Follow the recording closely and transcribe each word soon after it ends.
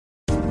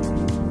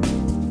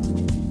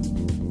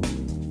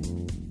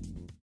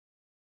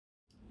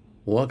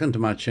Welcome to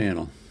my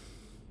channel.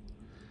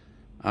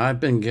 I've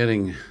been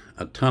getting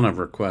a ton of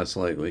requests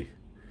lately,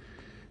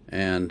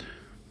 and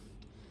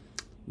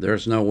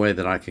there's no way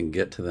that I can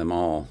get to them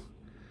all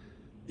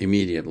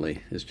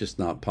immediately. It's just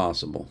not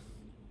possible.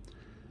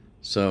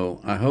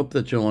 So I hope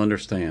that you'll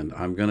understand.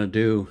 I'm going to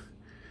do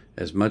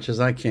as much as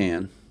I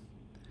can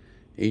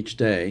each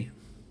day,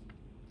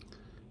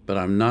 but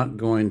I'm not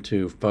going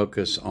to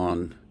focus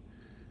on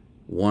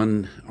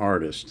one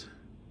artist.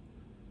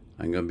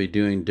 I'm going to be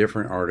doing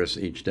different artists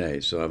each day.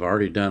 So I've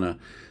already done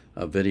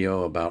a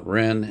video about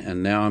Ren,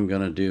 and now I'm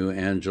going to do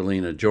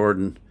Angelina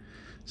Jordan,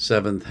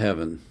 Seventh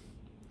Heaven.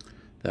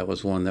 That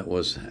was one that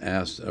was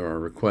asked or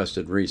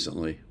requested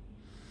recently.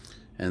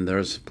 And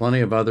there's plenty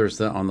of others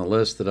that on the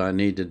list that I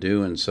need to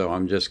do, and so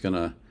I'm just going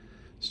to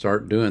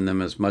start doing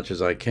them as much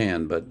as I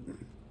can, but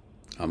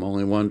I'm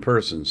only one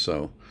person,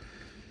 so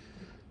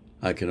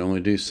I can only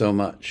do so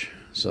much.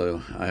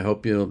 So I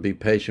hope you'll be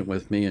patient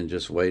with me and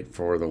just wait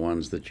for the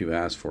ones that you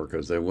asked for,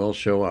 because they will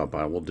show up.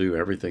 I will do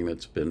everything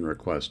that's been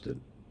requested.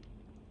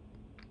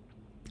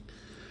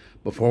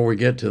 Before we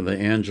get to the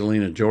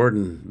Angelina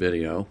Jordan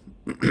video,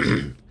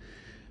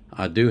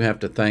 I do have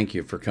to thank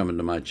you for coming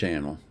to my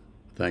channel.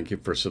 Thank you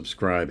for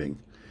subscribing.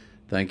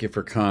 Thank you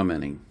for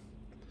commenting.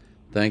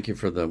 Thank you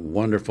for the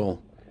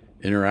wonderful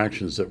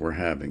interactions that we're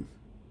having.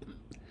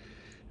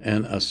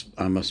 And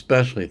I'm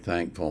especially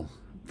thankful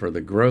for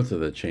the growth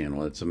of the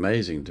channel. It's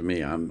amazing to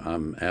me.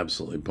 I'm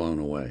absolutely blown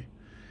away.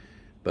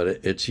 But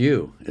it's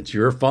you. It's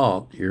your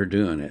fault. You're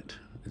doing it.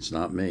 It's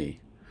not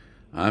me.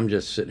 I'm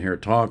just sitting here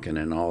talking,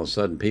 and all of a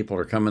sudden people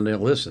are coming to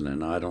listen,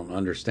 and I don't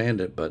understand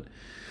it, but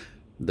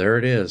there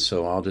it is.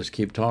 So I'll just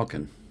keep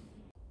talking.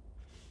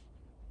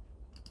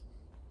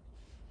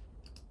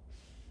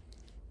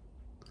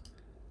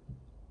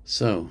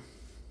 So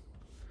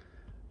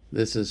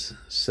this is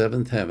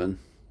Seventh Heaven,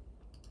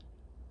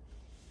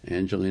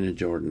 Angelina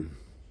Jordan.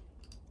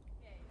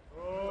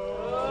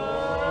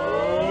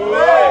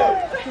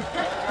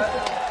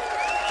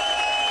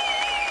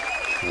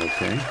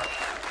 Okay.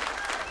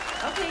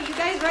 Okay, you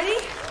guys ready?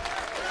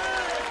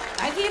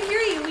 I can't hear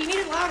you. We need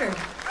it louder.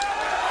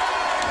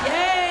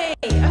 Yay!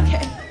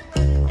 Okay.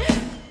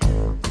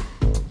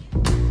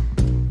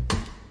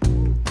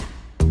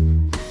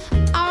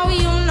 Oh,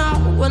 you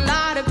know a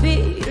lot of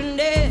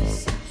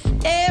bitterness.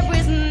 There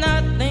is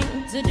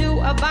nothing to do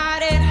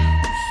about it.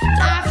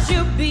 Life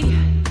should be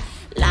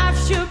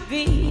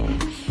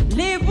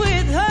live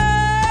with her.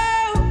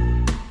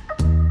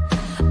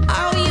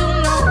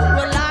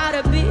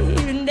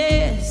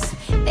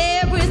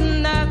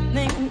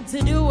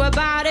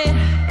 About it,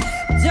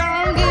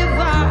 don't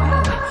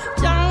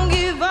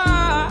give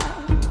up,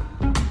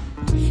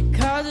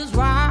 cause it's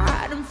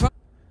right in front.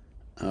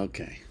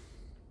 Okay.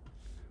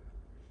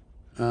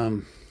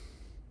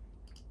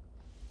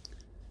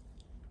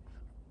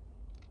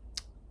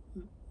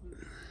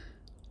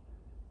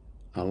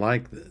 I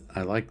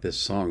like this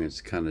song.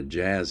 It's kind of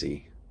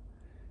jazzy,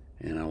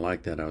 and I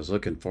like that. I was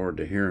looking forward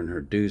to hearing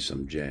her do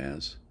some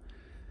jazz,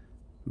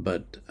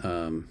 but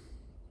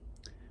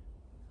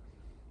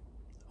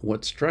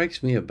what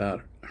strikes me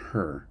about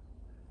her,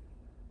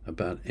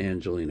 about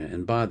Angelina,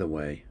 and by the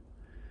way,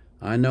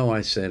 I know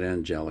I said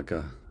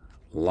Angelica.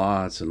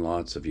 Lots and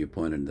lots of you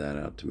pointed that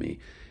out to me,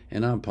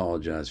 and I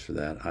apologize for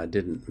that. I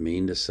didn't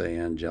mean to say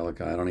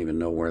Angelica. I don't even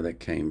know where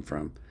that came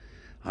from.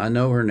 I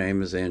know her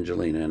name is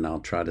Angelina, and I'll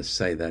try to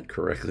say that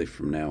correctly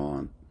from now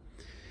on.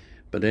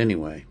 But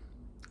anyway,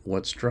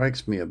 what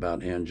strikes me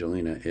about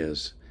Angelina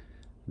is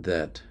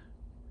that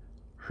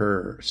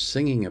her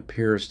singing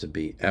appears to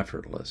be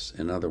effortless.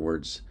 In other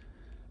words,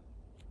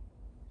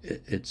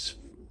 it's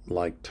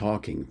like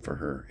talking for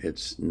her.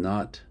 It's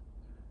not,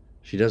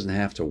 she doesn't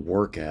have to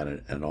work at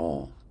it at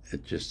all.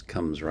 It just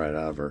comes right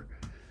out of her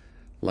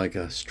like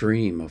a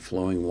stream of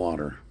flowing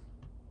water.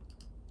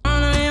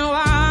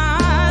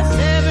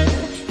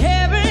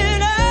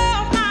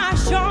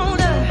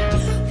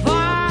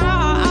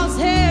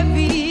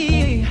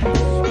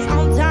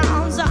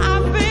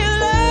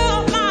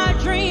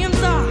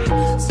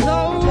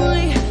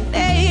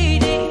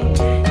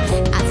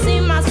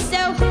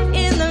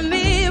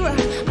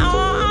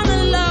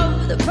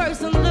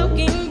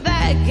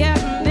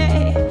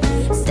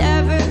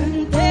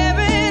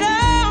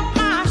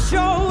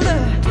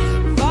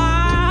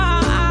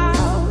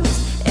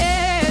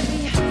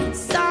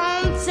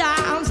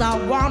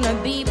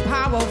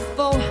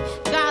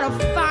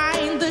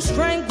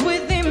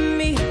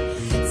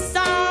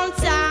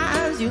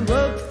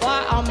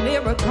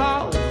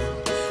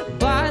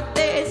 But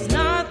there's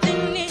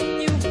nothing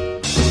in you.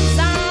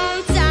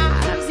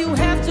 Sometimes you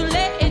have to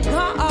let it go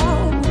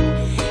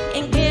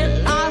and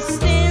get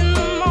lost in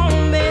the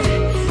moment.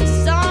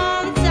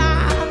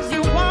 Sometimes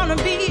you wanna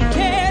be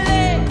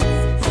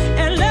careless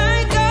and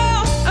let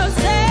go of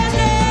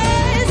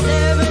sadness.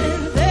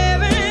 Seventh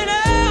heaven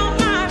on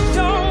my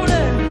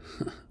shoulder.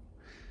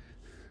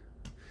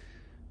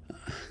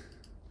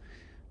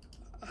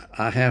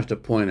 I have to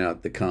point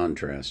out the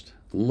contrast.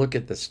 Look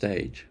at the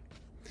stage.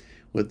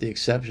 With the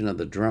exception of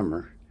the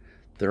drummer,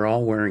 they're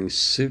all wearing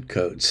suit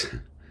coats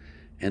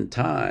and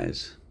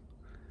ties.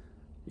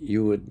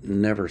 You would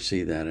never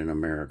see that in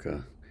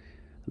America.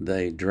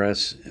 They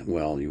dress,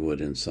 well, you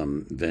would in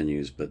some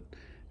venues, but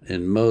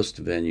in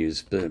most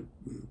venues,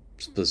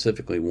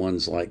 specifically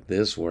ones like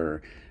this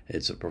where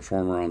it's a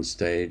performer on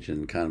stage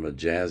and kind of a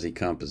jazzy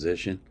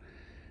composition,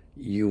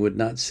 you would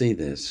not see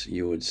this.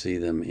 You would see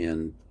them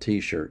in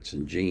t-shirts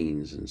and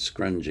jeans and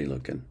scrungy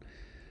looking.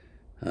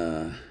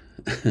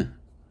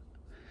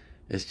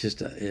 It's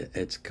just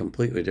it's a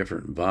completely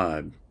different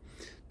vibe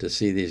to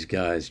see these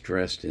guys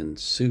dressed in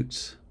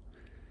suits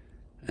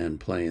and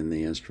playing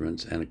the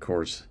instruments. And of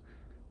course,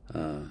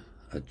 a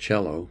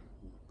cello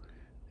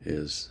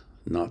is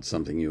not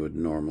something you would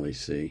normally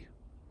see,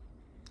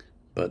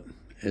 but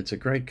it's a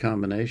great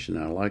combination.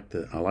 I like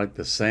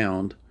the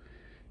sound.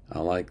 I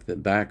like the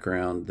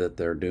background that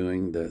they're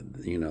doing,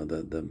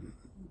 the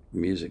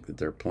music that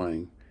they're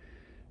playing,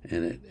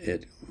 and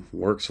it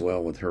works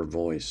well with her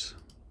voice.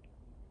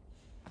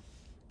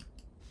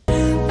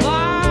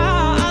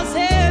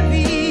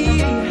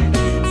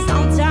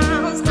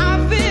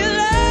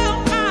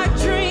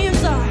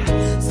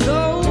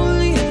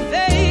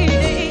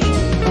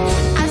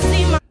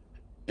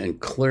 And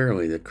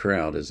clearly the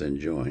crowd is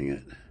enjoying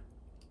it.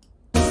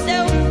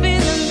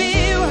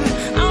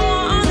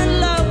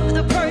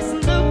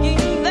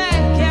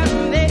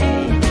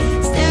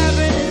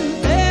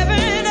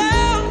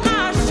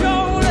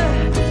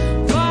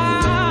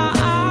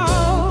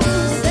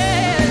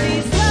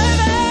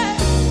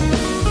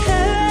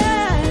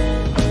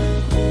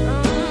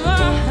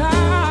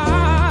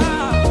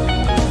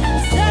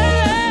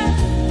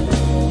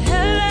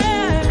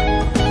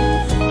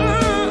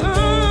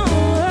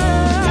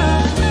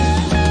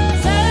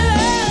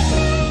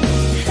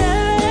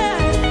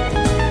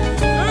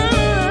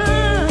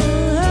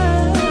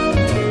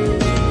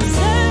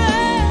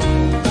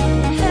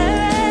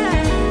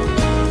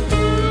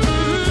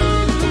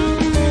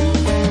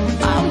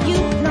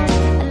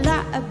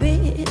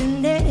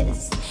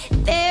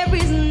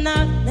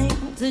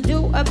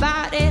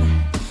 About it,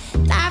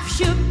 life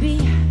should be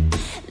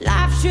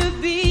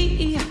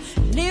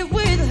live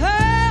with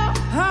her.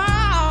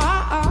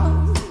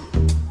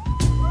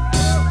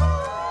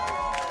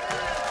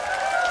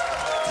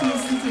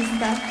 Tusen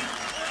takk.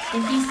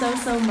 Thank you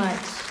so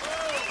much.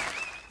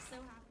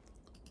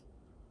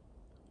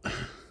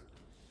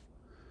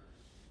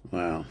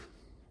 Wow.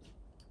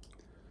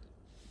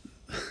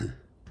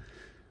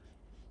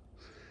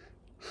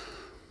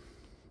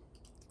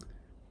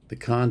 The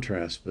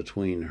contrast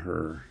between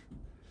her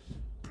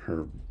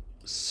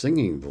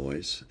singing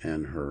voice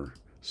and her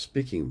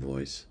speaking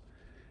voice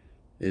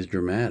is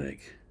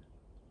dramatic.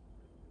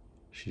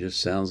 She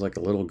just sounds like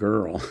a little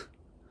girl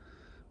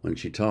when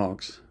she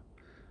talks,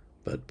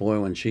 but boy,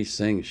 when she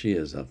sings, she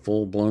is a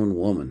full-blown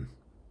woman.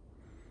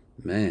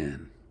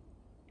 Man,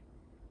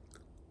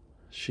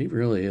 she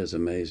really is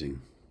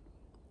amazing.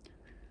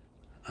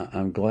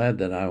 I'm glad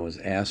that I was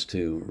asked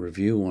to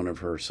review one of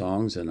her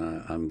songs, and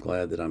I'm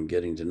glad that I'm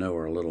getting to know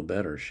her a little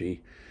better.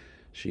 She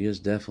is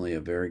definitely a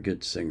very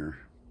good singer.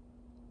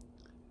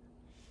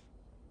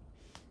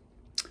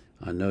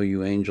 I know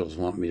you angels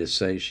want me to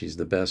say she's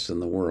the best in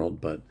the world,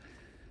 but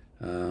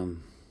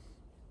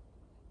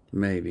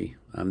maybe.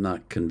 I'm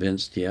not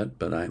convinced yet,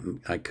 but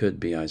I could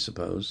be, I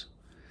suppose.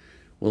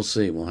 We'll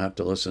see. We'll have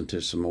to listen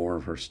to some more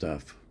of her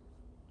stuff.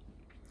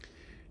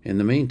 In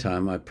the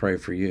meantime, I pray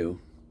for you.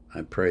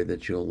 I pray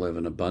that you'll live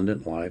an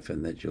abundant life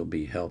and that you'll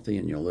be healthy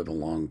and you'll live a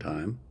long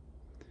time.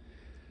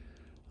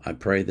 I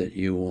pray that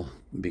you will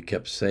be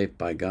kept safe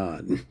by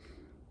God.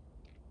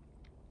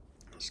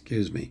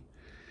 Excuse me.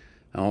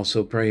 I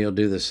also pray you'll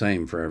do the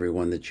same for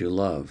everyone that you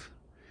love.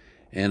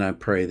 And I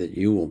pray that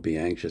you will be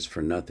anxious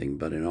for nothing,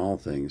 but in all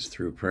things,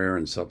 through prayer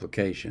and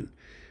supplication,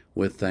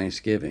 with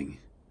thanksgiving,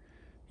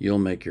 you'll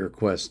make your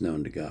requests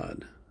known to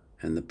God,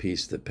 and the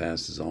peace that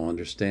passes all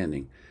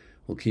understanding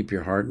will keep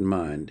your heart and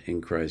mind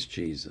in Christ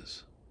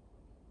Jesus.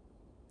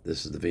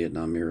 This is the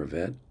Vietnam Era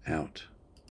Vet, out.